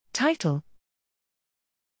Title: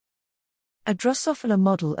 A Drosophila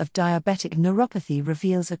model of diabetic neuropathy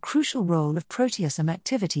reveals a crucial role of proteasome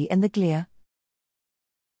activity in the glia.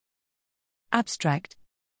 Abstract: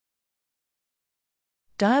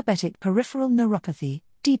 Diabetic peripheral neuropathy,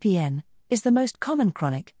 DPN, is the most common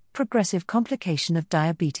chronic, progressive complication of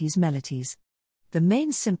diabetes mellitus. The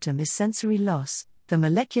main symptom is sensory loss. The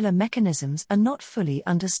molecular mechanisms are not fully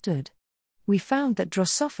understood. We found that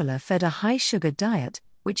Drosophila fed a high-sugar diet,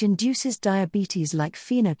 which induces diabetes-like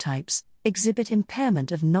phenotypes, exhibit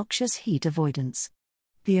impairment of noxious heat avoidance.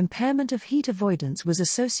 The impairment of heat avoidance was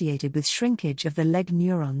associated with shrinkage of the leg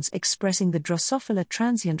neurons expressing the Drosophila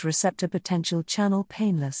transient receptor potential channel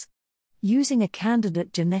painless. Using a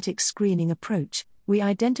candidate genetic screening approach, we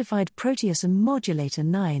identified proteasome modulator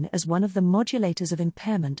 9 as one of the modulators of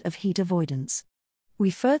impairment of heat avoidance.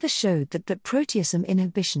 We further showed that proteasome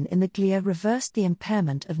inhibition in the glia reversed the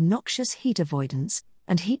impairment of noxious heat avoidance,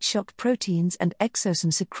 and heat shock proteins and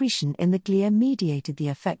exosome secretion in the glia mediated the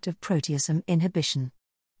effect of proteasome inhibition.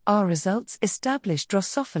 Our results established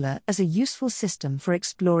Drosophila as a useful system for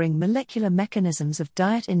exploring molecular mechanisms of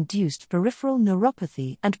diet-induced peripheral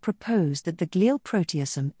neuropathy and proposed that the glial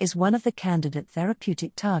proteasome is one of the candidate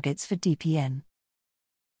therapeutic targets for DPN.